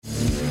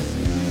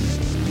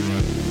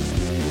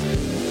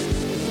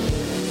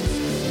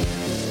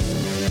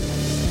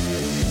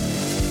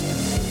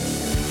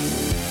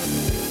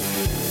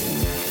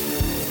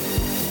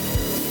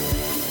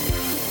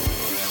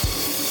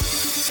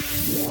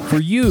For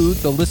you,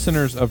 the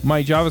listeners of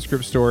My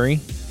JavaScript Story,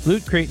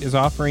 Loot Crate is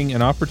offering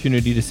an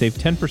opportunity to save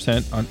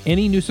 10% on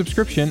any new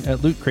subscription at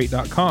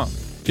lootcrate.com.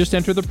 Just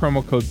enter the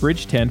promo code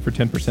BRIDGE10 for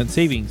 10%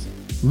 savings.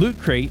 Loot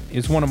Crate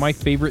is one of my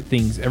favorite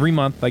things. Every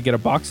month I get a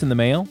box in the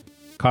mail,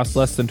 costs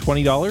less than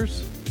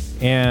 $20,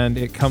 and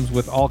it comes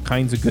with all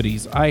kinds of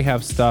goodies. I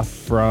have stuff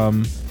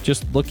from,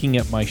 just looking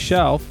at my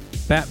shelf,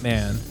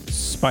 Batman,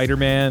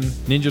 Spider-Man,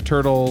 Ninja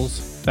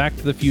Turtles, Back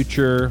to the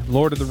Future,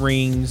 Lord of the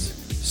Rings,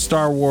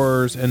 Star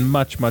Wars, and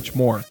much, much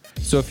more.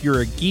 So if you're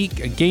a geek,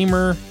 a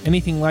gamer,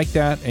 anything like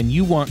that, and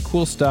you want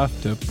cool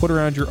stuff to put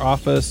around your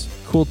office,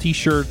 cool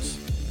t-shirts,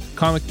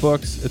 comic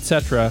books,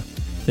 etc.,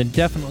 then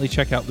definitely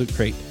check out Loot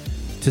Crate.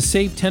 To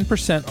save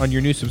 10% on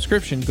your new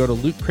subscription, go to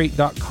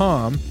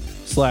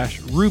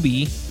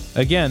lootcrate.com/Ruby.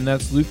 Again,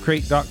 that's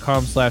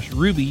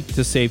lootcrate.com/Ruby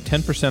to save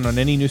 10% on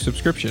any new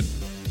subscription.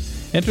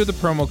 Enter the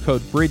promo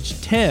code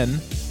BRIDGE10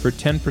 for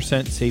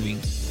 10%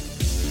 savings.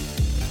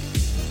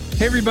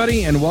 Hey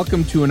everybody, and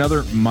welcome to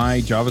another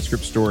My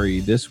JavaScript Story.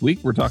 This week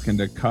we're talking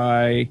to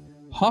Kai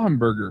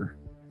Hohenberger.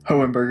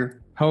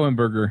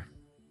 Hohenberger.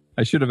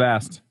 I should have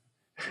asked.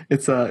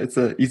 It's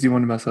a easy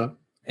one to mess up.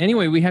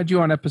 Anyway, we had you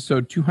on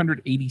episode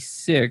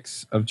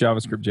 286 of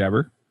JavaScript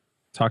Jabber.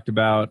 Talked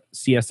about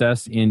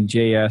CSS in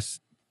JS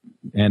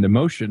and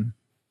Emotion.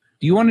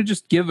 Do you want to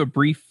just give a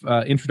brief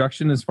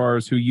introduction as far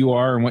as who you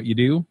are and what you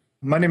do?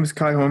 My name is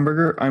Kai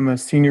Hohenberger. I'm a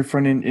senior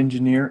front-end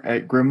engineer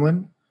at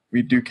Gremlin.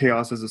 We do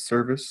chaos as a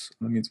service.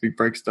 That means we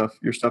break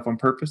your stuff on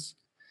purpose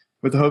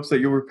with the hopes that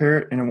you'll repair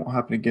it and it won't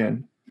happen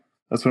again.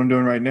 That's what I'm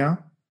doing right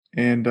now.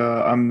 And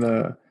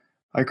I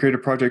create a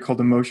project called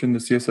Emotion, the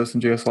CSS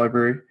and JS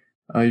library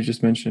you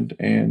just mentioned.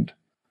 And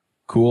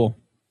cool.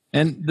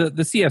 And the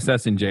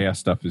CSS and JS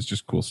stuff is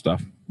just cool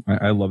stuff.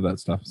 I love that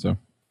stuff. So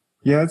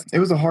yeah, it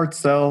was a hard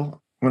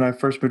sell when I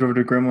first moved over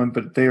to Gremlin,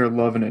 but they are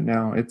loving it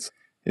now. It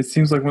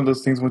seems like one of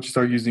those things, once you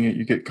start using it,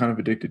 you get kind of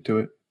addicted to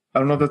it. I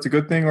don't know if that's a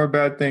good thing or a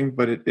bad thing,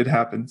 but it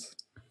happens.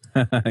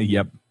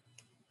 Yep.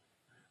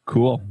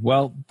 Cool.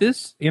 Well,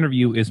 this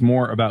interview is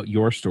more about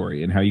your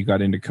story and how you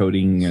got into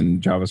coding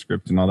and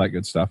JavaScript and all that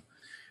good stuff.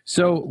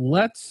 So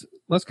let's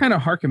kind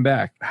of harken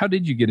back. How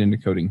did you get into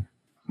coding?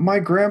 My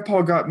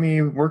grandpa got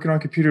me working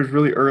on computers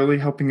really early,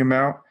 helping him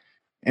out.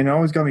 And it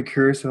always got me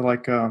curious of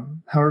how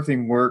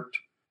everything worked.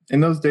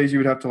 In those days, you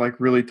would have to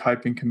really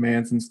type in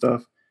commands and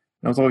stuff.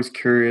 And I was always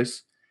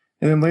curious.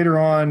 And then later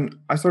on,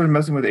 I started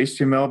messing with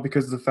HTML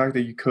because of the fact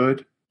that you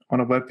could. On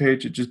a web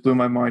page, it just blew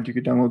my mind. You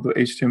could download the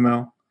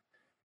HTML.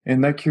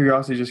 And that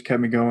curiosity just kept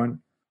me going.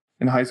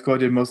 In high school, I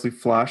did mostly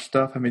Flash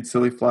stuff. I made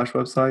silly Flash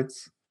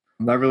websites.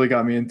 That really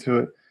got me into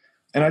it.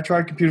 And I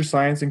tried computer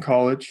science in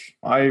college.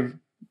 I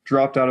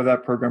dropped out of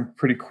that program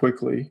pretty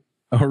quickly.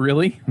 Oh,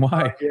 really?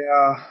 Why?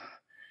 Yeah.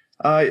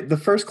 The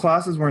first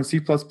classes were in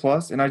C++,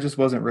 and I just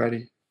wasn't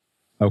ready.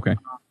 Okay.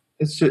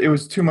 It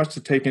was too much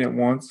to take in at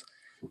once.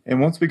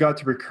 And once we got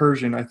to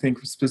recursion, I think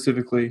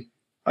specifically,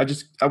 I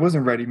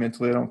wasn't ready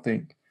mentally, I don't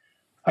think.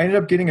 I ended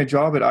up getting a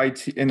job in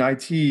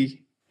IT,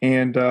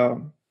 and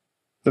the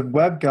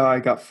web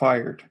guy got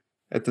fired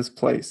at this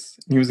place.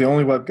 He was the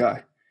only web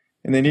guy,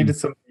 and they needed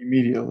somebody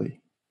immediately.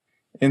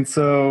 And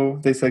so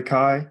they said,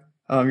 Kai,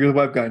 you're the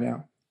web guy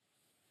now.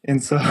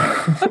 And so...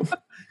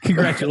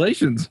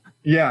 Congratulations.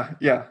 Yeah.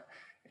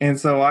 And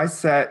so I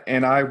sat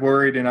and I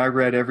worried and I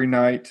read every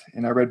night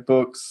and I read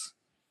books.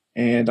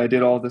 And I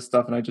did all this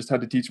stuff, and I just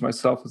had to teach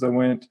myself as I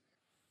went.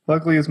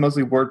 Luckily, it was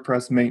mostly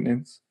WordPress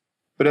maintenance.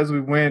 But as we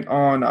went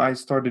on, I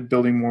started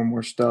building more and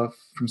more stuff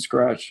from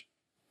scratch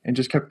and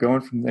just kept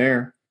going from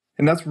there.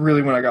 And that's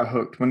really when I got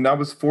hooked. When I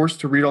was forced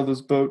to read all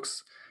those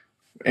books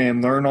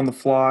and learn on the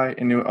fly,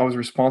 and I was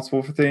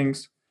responsible for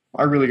things,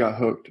 I really got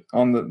hooked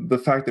on the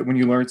fact that when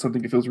you learn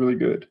something, it feels really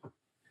good.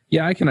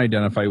 Yeah, I can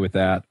identify with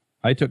that.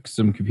 I took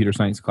some computer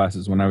science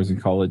classes when I was in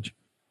college,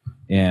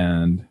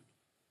 and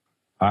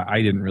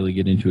I didn't really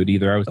get into it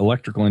either. I was an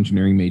electrical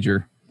engineering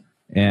major.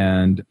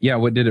 And yeah,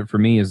 what did it for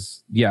me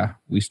is,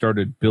 we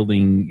started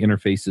building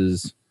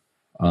interfaces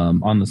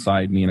on the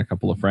side, me and a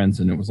couple of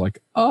friends, and it was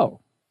like, oh,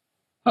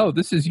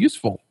 this is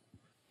useful.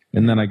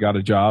 And then I got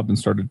a job and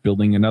started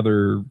building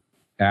another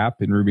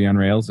app in Ruby on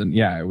Rails. And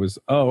it was,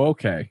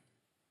 okay.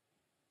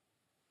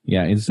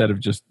 Yeah, instead of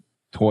just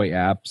toy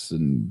apps.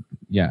 And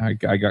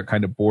I got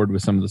kind of bored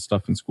with some of the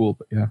stuff in school,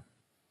 but yeah.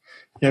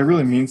 Yeah, it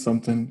really means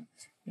something.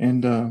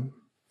 And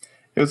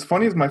it was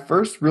funny, is my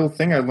first real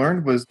thing I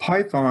learned was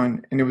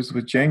Python, and it was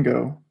with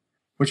Django,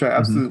 which I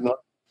absolutely love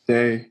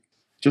today.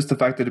 Just the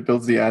fact that it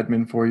builds the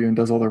admin for you and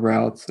does all the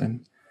routes.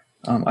 And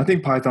I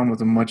think Python was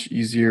a much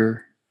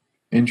easier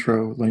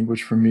intro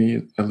language for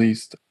me, at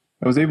least.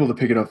 I was able to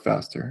pick it up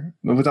faster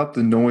without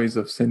the noise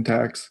of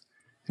syntax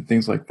and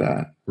things like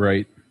that.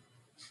 Right.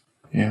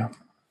 Yeah.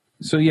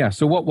 So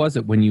what was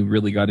it when you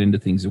really got into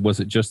things? Was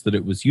it just that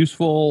it was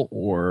useful,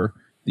 or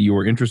you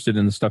were interested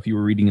in the stuff you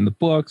were reading in the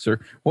books,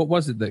 or what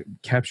was it that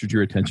captured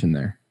your attention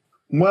there?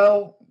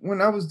 Well, when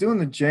I was doing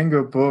the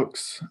Django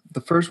books,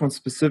 the first one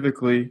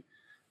specifically,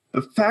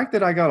 the fact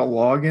that I got a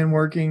login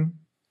working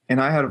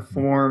and I had a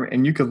form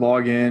and you could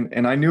log in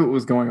and I knew what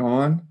was going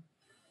on,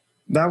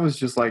 that was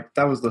just like,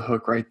 that was the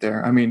hook right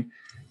there. I mean,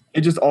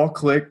 it just all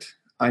clicked.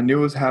 I knew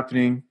it was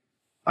happening.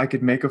 I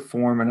could make a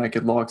form and I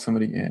could log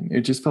somebody in.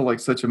 It just felt like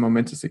such a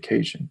momentous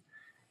occasion.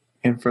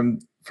 And from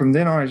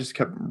then on, I just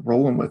kept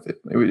rolling with it.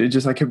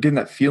 I kept getting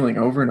that feeling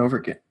over and over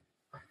again.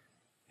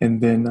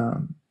 And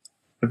then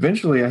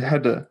eventually I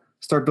had to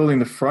start building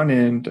the front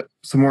end,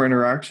 some more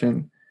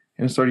interaction,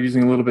 and I started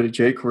using a little bit of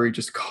jQuery,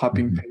 just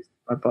copying and pasting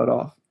my butt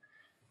off.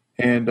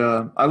 And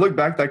I look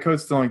back, that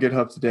code's still on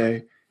GitHub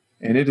today,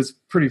 and it is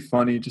pretty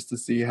funny just to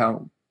see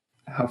how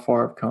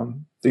far I've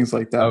come, things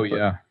like that. Oh,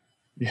 yeah.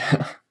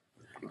 Yeah.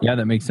 Yeah,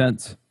 that makes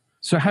sense.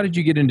 So how did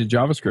you get into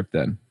JavaScript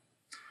then?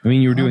 I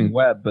mean, you were doing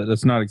web, but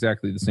that's not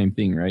exactly the same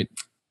thing, right?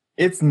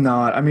 It's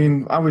not. I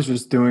mean, I was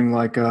just doing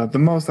like the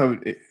most I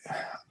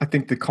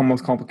think the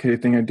most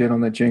complicated thing I did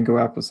on that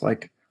Django app was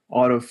like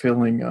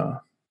auto-filling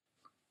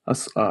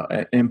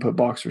an input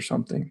box or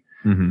something.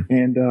 Mm-hmm.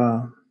 And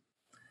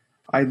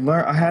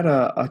I had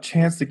a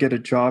chance to get a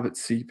job at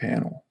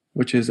cPanel,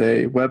 which is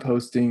a web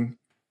hosting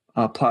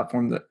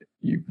platform that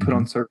you put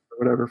on server or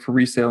whatever for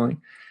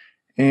reselling.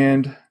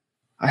 And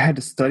I had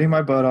to study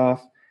my butt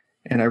off,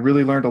 and I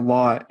really learned a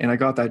lot, and I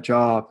got that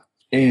job.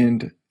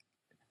 And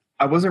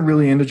I wasn't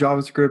really into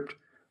JavaScript,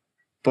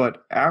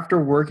 but after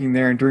working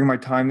there and during my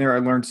time there, I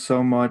learned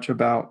so much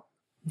about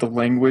the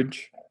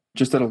language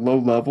just at a low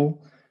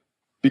level,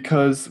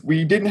 because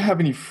we didn't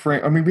have any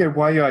I mean, we had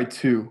YUI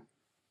too,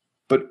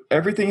 but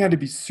everything had to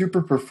be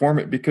super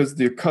performant because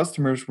the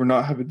customers were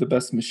not having the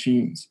best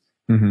machines.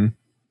 Mm-hmm.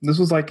 This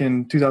was like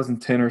in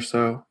 2010 or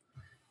so.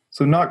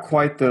 So not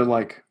quite the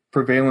like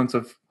prevalence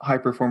of high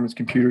performance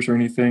computers or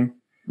anything.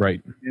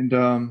 Right. And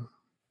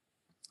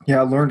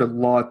I learned a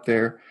lot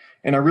there.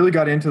 And I really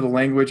got into the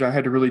language. I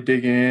had to really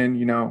dig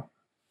in,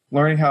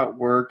 learning how it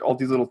worked, all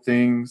these little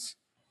things.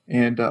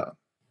 And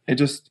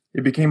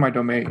it became my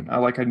domain.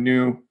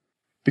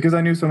 Because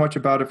I knew so much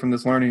about it from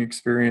this learning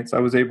experience, I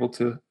was able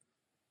to,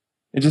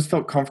 it just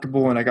felt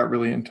comfortable, and I got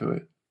really into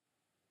it.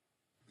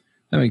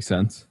 That makes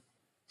sense.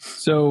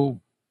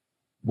 So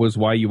was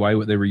YUI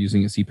what they were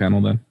using at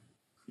cPanel then?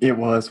 It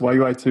was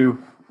YUI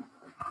 2.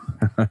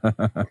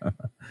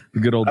 The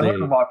good old days. I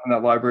learned a lot from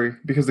that library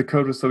because the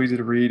code was so easy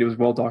to read. It was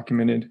well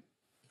documented.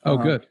 Oh,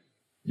 good.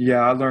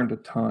 Yeah, I learned a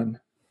ton.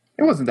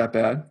 It wasn't that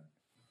bad.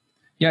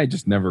 Yeah, I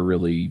just never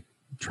really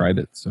tried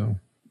it. So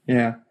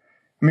yeah,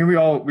 I mean, we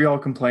all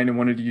complained and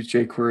wanted to use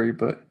jQuery,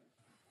 but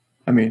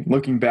I mean,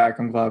 looking back,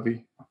 I'm glad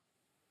we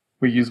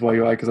used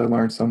YUI because I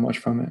learned so much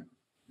from it.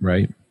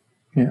 Right.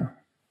 Yeah.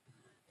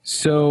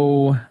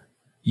 So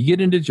you get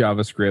into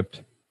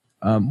JavaScript.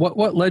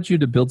 What led you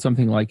to build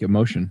something like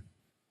Emotion?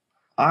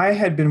 I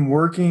had been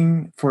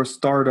working for a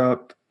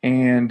startup,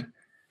 and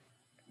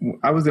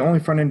I was the only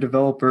front-end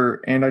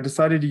developer, and I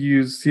decided to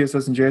use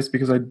CSS and JS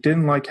because I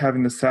didn't like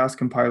having the Sass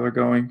compiler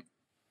going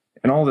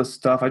and all this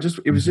stuff.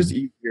 It was just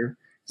easier.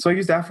 So I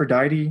used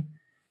Aphrodite,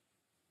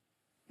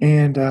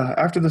 and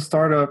after the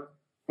startup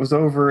was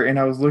over and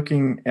I was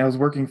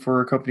working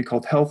for a company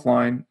called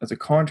Healthline as a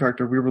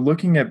contractor, we were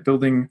looking at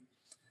building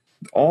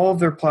all of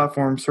their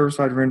platforms,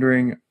 server-side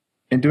rendering,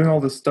 and doing all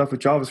this stuff with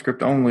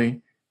JavaScript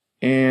only.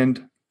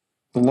 And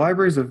the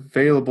libraries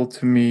available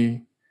to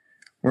me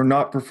were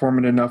not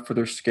performant enough for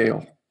their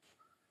scale.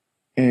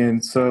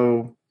 And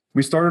so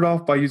we started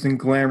off by using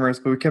Glamorous,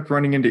 but we kept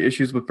running into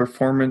issues with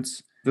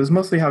performance. This is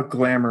mostly how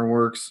Glamour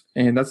works,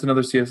 and that's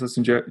another CSS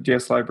and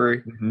JS library.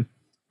 Mm-hmm.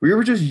 We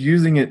were just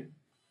using it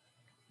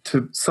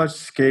to such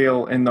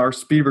scale, and our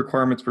speed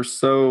requirements were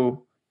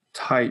so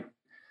tight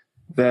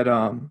that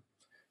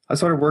I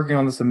started working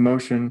on this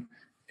Emotion,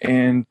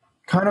 and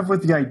kind of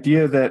with the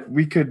idea that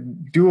we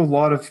could do a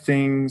lot of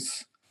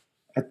things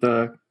at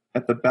the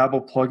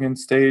Babel plugin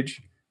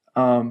stage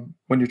when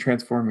you're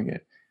transforming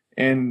it.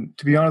 And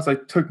to be honest, I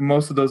took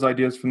most of those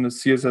ideas from the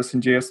CSS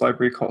and JS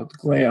library called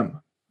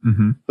Glam,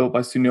 built by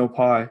Sunil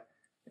Pai.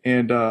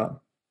 And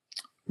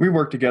we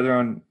worked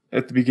together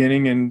at the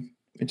beginning, and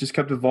it just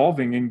kept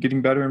evolving and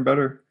getting better and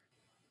better.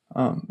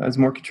 As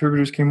more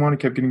contributors came on,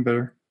 it kept getting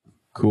better.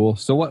 Cool.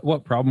 So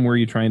what problem were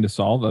you trying to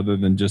solve other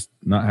than just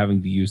not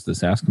having to use the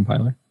Sass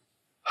compiler?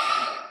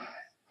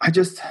 I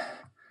think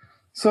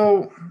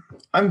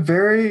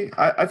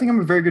I'm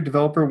a very good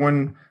developer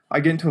when I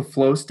get into a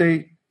flow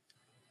state.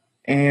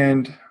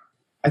 And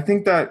I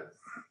think that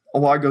a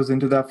lot goes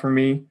into that for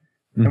me.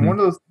 Mm-hmm. And one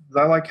of those things,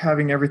 I like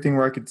having everything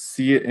where I could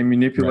see it and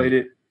manipulate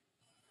it.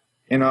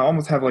 And I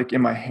almost have like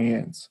in my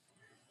hands.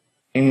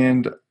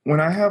 And when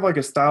I have like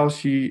a style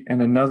sheet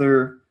and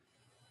another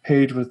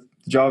page with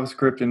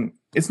JavaScript, and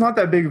it's not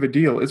that big of a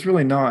deal. It's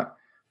really not.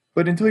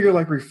 But until you're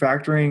like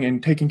refactoring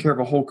and taking care of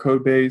a whole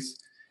code base,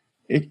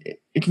 it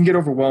can get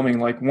overwhelming.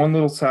 Like one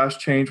little Sass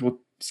change will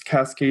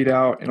cascade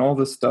out and all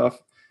this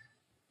stuff.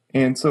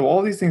 And so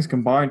all these things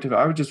combined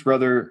I would just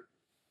rather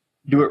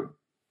do it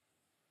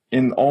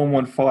in all in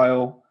one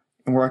file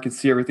and where I can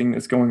see everything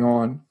that's going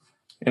on,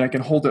 and I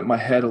can hold it in my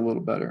head a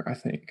little better, I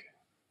think.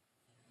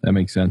 That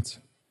makes sense.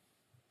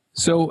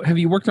 So have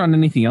you worked on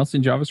anything else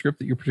in JavaScript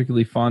that you're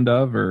particularly fond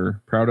of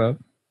or proud of?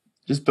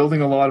 Just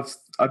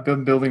I've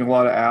been building a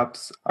lot of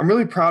apps. I'm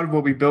really proud of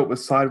what we built with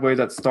Sideway,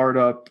 that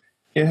startup.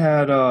 It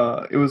had,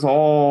 it was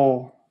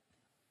all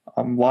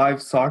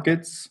live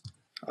sockets,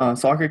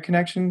 socket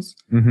connections.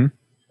 Mm-hmm.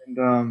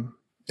 And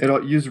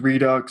it used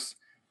Redux.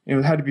 It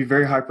had to be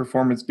very high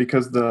performance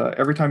because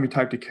every time you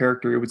typed a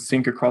character, it would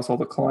sync across all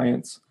the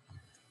clients.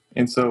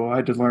 And so I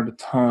had to learn a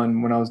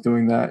ton when I was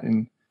doing that,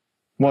 and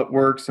what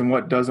works and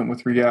what doesn't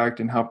with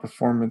React, and how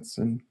performance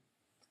and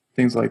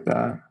things like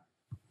that.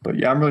 But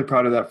yeah, I'm really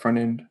proud of that front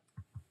end.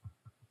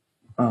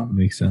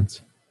 Makes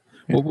sense.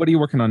 Yeah. Well, what are you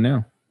working on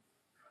now?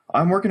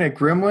 I'm working at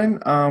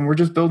Gremlin. We're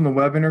just building the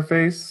web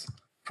interface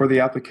for the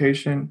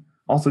application.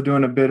 Also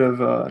doing a bit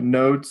of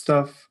Node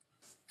stuff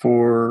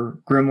for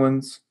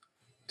Gremlins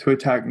to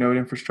attack Node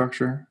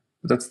infrastructure.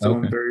 But that's still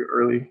in very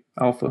early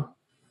alpha.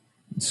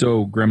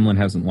 So Gremlin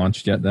hasn't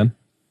launched yet then?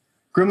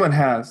 Gremlin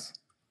has,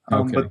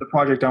 but the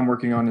project I'm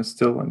working on is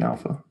still in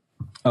alpha.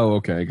 Oh,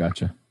 okay.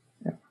 Gotcha.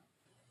 Yeah.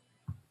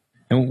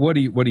 And what are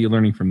you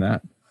learning from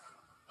that?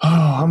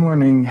 Oh, I'm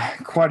learning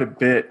quite a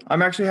bit.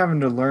 I'm actually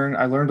having to learn.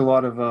 I learned a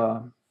lot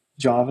of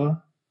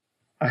Java.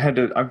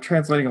 I'm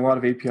translating a lot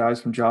of APIs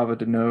from Java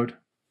to Node.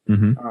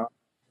 Mm-hmm.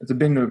 It's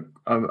been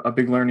a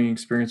big learning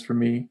experience for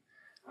me.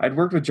 I'd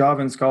worked with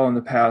Java and Scala in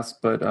the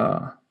past, but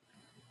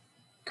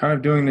kind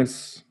of doing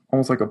this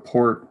almost like a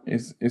port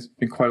is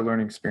been quite a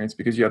learning experience,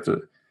 because you have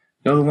to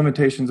know the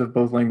limitations of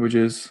both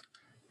languages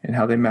and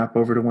how they map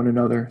over to one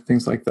another,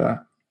 things like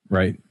that.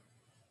 Right.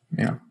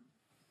 Yeah.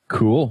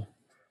 Cool.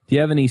 Do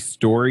you have any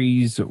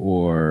stories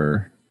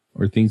or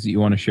things that you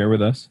want to share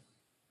with us?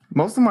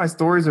 Most of my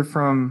stories are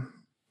from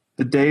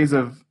the days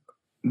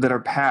that are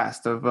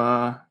past.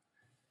 I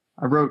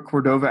wrote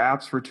Cordova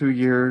apps for 2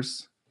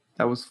 years.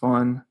 That was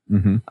fun.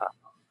 Mm-hmm. The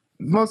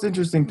most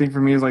interesting thing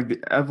for me is like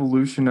the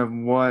evolution of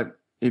what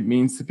it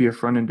means to be a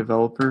front-end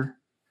developer.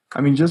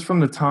 I mean, just from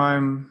the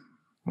time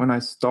when I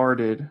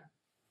started,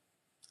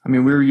 I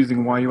mean, we were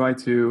using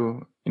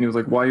YUI2, and it was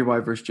like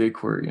YUI versus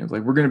jQuery. It was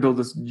like, we're going to build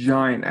this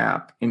giant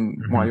app in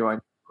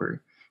YUI jQuery,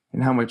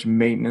 and how much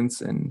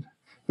maintenance, and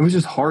it was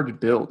just hard to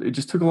build. It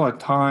just took a lot of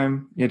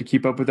time. You had to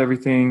keep up with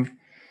everything.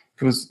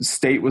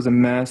 State was a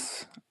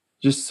mess.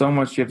 Just so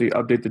much. You have to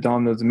update the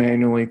DOM nodes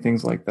manually,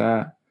 things like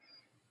that.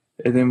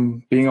 And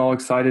then being all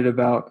excited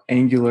about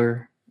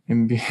Angular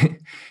and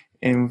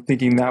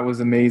thinking that was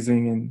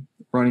amazing, and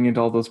running into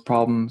all those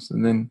problems,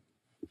 and then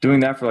doing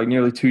that for like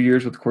nearly 2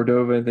 years with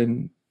Cordova, and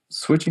then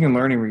switching and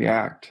learning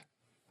React.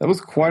 That was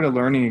quite a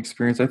learning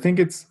experience. I think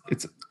it's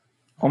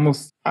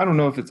almost, I don't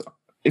know if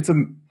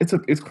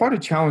it's quite a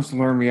challenge to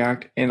learn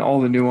React and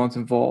all the nuance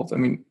involved. I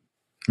mean,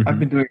 I've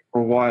been doing it for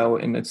a while,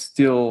 and it's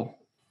still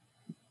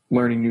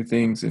learning new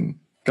things and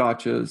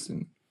gotchas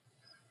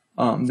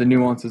and the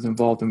nuances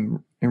involved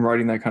in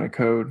writing that kind of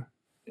code.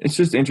 It's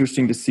just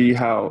interesting to see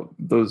how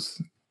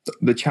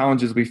the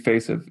challenges we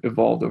face have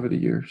evolved over the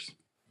years.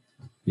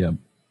 Yeah.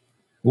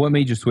 What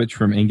made you switch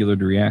from Angular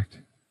to React?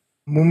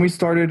 When we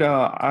started,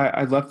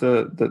 I left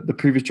the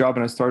previous job,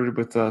 and I started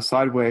with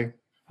Sideway.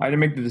 I had to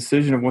make the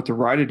decision of what to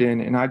write it in,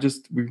 and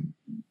we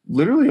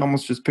literally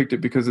almost just picked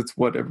it because it's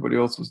what everybody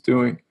else was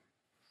doing.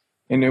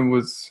 And it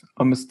was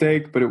a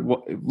mistake, but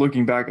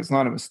looking back, it's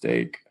not a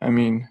mistake. I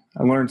mean,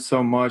 I learned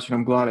so much, and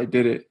I'm glad I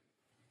did it.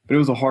 But it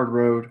was a hard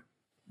road.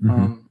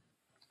 Mm-hmm.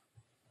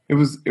 It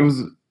was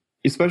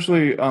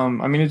especially, I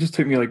mean, it just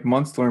took me like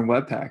months to learn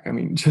Webpack. I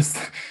mean, just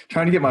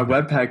trying to get my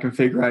Webpack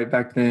config right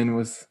back then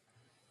was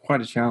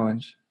quite a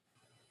challenge.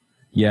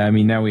 Yeah, I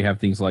mean, now we have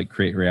things like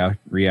Create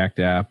React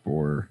App,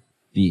 or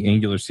the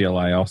Angular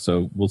CLI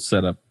also will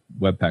set up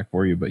Webpack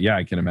for you. But yeah,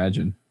 I can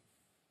imagine.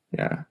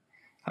 Yeah.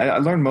 I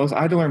had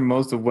to learn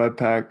most of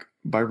Webpack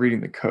by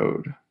reading the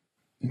code.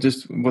 It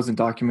just wasn't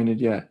documented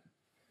yet,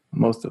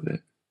 most of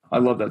it. I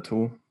love that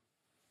tool.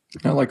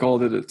 I like all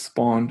that it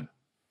spawned.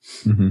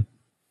 Mm-hmm.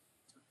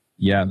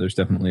 Yeah, there's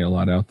definitely a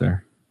lot out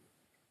there.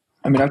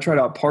 I mean, I tried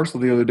out Parcel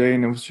the other day,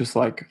 and it was just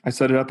like, I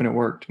set it up and it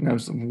worked. And I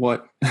was like,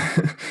 what?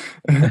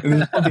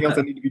 There's something else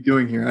I need to be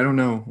doing here. I don't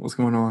know what's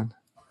going on.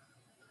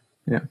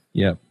 Yeah.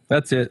 Yeah,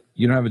 that's it.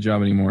 You don't have a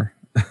job anymore.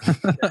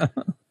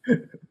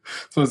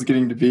 So it's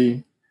getting to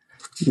be.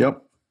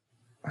 Yep.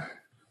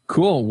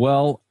 Cool.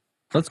 Well,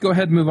 let's go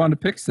ahead and move on to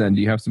picks then.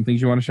 Do you have some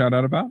things you want to shout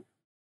out about?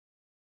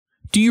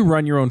 Do you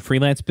run your own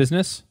freelance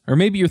business? Or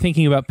maybe you're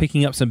thinking about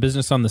picking up some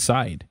business on the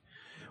side?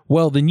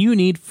 Well, then you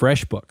need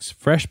FreshBooks.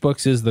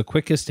 FreshBooks is the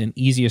quickest and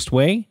easiest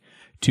way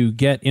to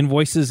get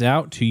invoices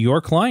out to your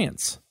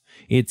clients.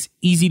 It's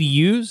easy to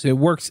use. It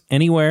works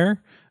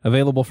anywhere,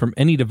 available from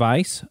any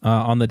device,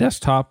 on the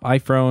desktop,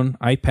 iPhone,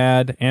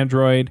 iPad,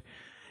 Android,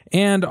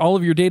 and all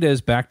of your data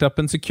is backed up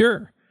and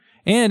secure.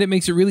 And it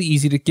makes it really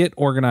easy to get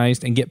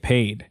organized and get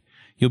paid.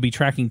 You'll be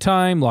tracking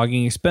time,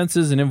 logging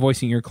expenses, and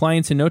invoicing your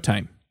clients in no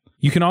time.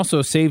 You can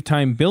also save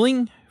time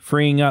billing,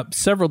 freeing up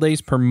several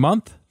days per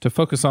month to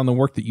focus on the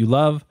work that you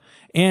love,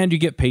 and you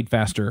get paid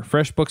faster.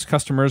 FreshBooks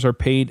customers are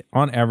paid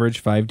on average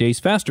 5 days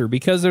faster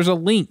because there's a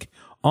link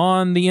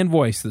on the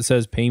invoice that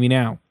says pay me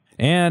now.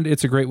 And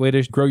it's a great way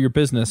to grow your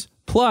business.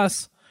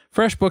 Plus,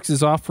 FreshBooks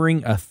is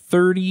offering a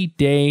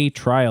 30-day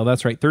trial.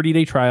 That's right,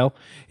 30-day trial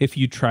if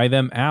you try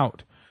them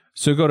out.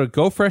 So go to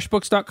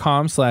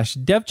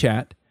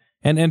gofreshbooks.com/devchat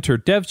and enter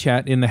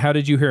devchat in the How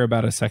Did You Hear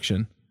About Us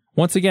section.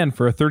 Once again,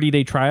 for a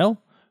 30-day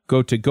trial,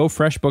 go to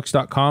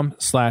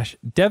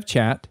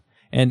gofreshbooks.com/devchat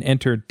and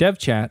enter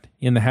devchat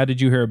in the How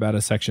Did You Hear About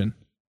Us section.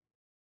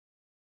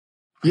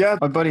 Yeah,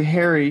 my buddy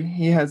Harry,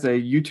 he has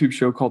a YouTube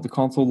show called The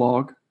Console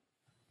Log,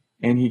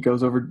 and he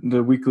goes over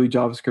the weekly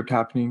JavaScript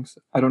happenings.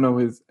 I don't know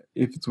if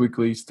it's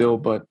weekly still,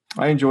 but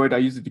I enjoyed it. I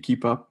use it to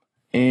keep up.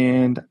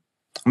 And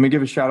I'm going to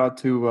give a shout out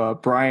to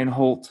Brian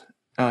Holt,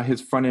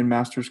 his front-end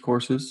master's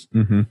courses.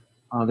 Mm-hmm.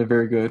 They're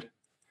very good.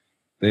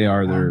 They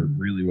are. They're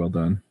really well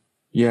done.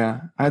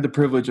 Yeah. I had the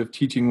privilege of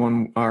teaching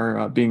one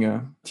or being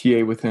a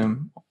TA with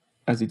him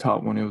as he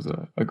taught one. It was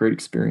a great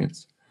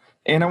experience.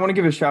 And I want to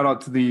give a shout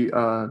out to the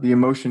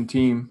Emotion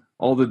team,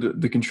 all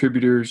the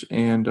contributors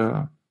and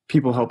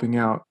people helping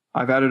out.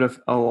 I've added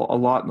a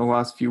lot in the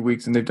last few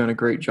weeks, and they've done a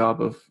great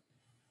job of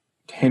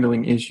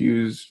handling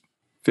issues,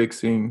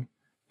 fixing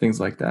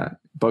things like that,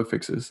 bug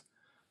fixes.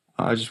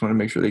 I just want to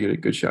make sure they get a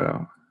good shout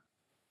out.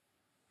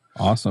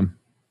 Awesome.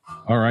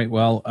 All right.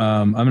 Well,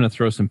 I'm going to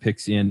throw some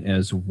picks in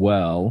as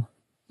well.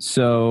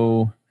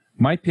 So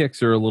my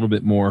picks are a little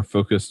bit more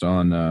focused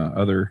on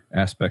other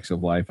aspects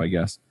of life, I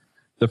guess.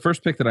 The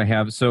first pick that I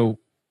have, so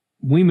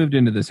we moved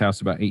into this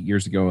house about 8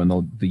 years ago, and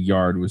the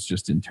yard was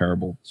just in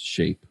terrible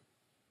shape.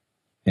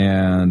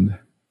 And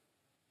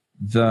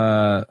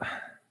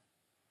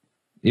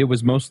it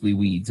was mostly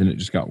weeds, and it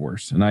just got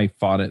worse. And I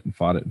fought it. And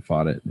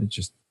it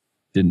just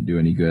didn't do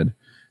any good.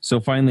 So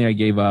finally I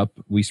gave up.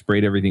 We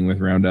sprayed everything with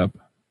Roundup.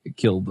 It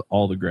killed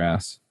all the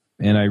grass.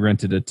 And I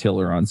rented a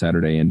tiller on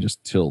Saturday and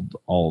just tilled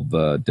all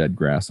the dead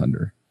grass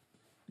under.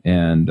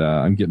 And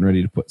I'm getting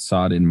ready to put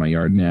sod in my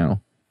yard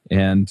now.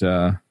 And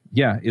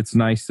yeah, it's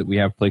nice that we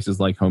have places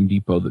like Home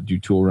Depot that do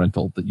tool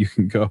rental that you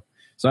can go.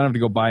 So I don't have to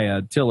go buy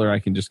a tiller. I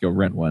can just go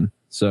rent one.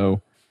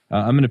 So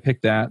I'm going to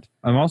pick that.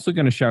 I'm also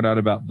going to shout out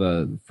about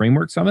the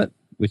Framework Summit,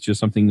 which is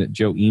something that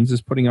Joe Eames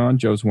is putting on.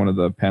 Joe's one of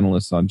the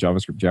panelists on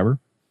JavaScript Jabber.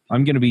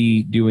 I'm going to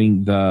be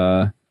doing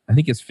I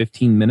think it's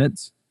 15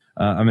 minutes.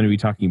 I'm going to be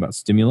talking about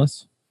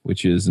Stimulus,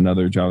 which is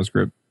another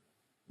JavaScript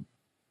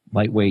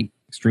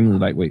extremely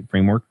lightweight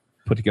framework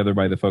put together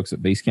by the folks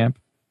at Basecamp.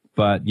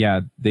 But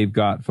yeah, they've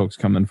got folks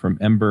coming from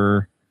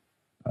Ember,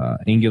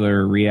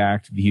 Angular,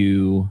 React,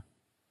 Vue,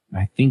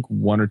 I think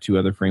one or two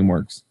other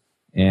frameworks.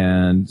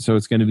 And so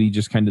it's going to be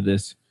just kind of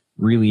this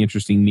really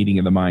interesting meeting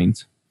of the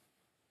minds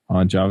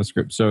on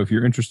JavaScript. So if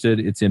you're interested,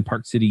 it's in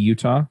Park City,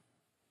 Utah.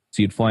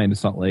 So you'd fly into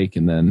Salt Lake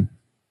and then,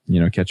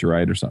 catch a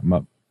ride or something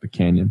up the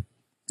canyon.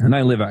 And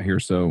I live out here,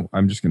 so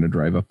I'm just going to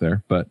drive up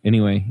there. But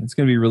anyway, it's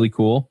going to be really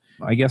cool.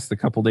 I guess the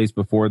couple days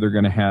before, they're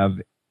going to have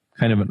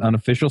kind of an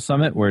unofficial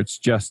summit where it's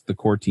just the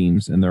core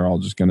teams and they're all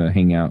just going to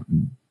hang out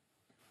and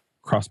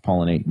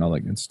cross-pollinate and all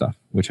that good stuff,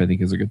 which I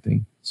think is a good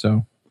thing.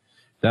 So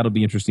that'll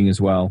be interesting as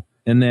well.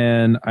 And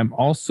then I'm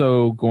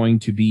also going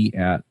to be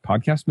at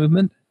Podcast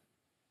Movement,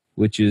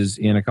 which is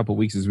in a couple of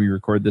weeks as we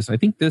record this. I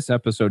think this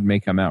episode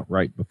may come out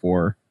right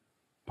before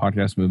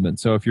Podcast Movement.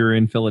 So if you're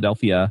in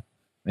Philadelphia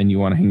and you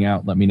want to hang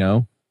out, let me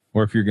know.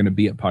 Or if you're going to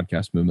be at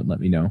Podcast Movement, let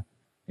me know.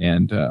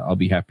 And I'll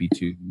be happy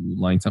to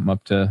line something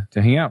up to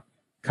hang out.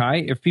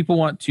 Kai, if people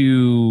want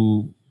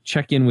to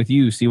check in with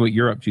you, see what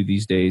you're up to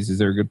these days, is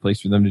there a good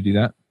place for them to do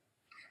that?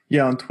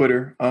 Yeah, on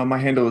Twitter. My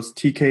handle is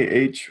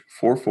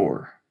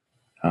TKH44.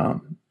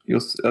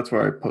 That's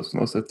where I post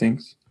most of the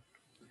things.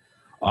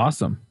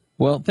 Awesome.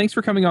 Well, thanks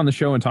for coming on the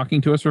show and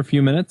talking to us for a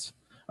few minutes.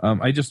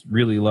 I just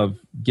really love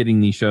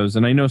getting these shows.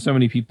 And I know so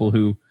many people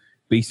who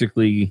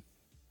basically,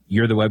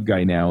 you're the web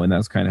guy now, and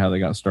that's kind of how they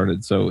got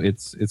started. So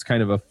it's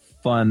kind of a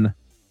fun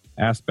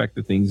aspect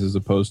of things as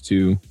opposed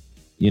to,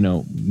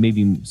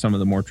 maybe some of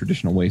the more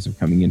traditional ways of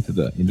coming into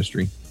the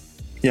industry.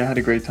 Yeah, I had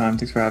a great time.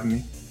 Thanks for having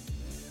me.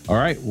 All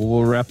right. Well,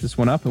 we'll wrap this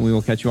one up and we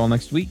will catch you all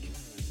next week.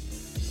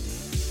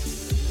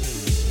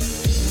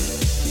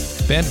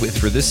 Bandwidth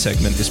for this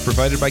segment is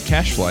provided by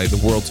CacheFly,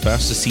 the world's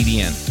fastest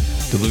CDN.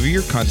 Deliver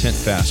your content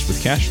fast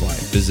with CacheFly.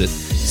 Visit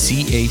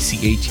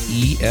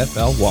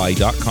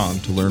CACHEFLY.com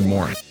to learn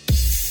more.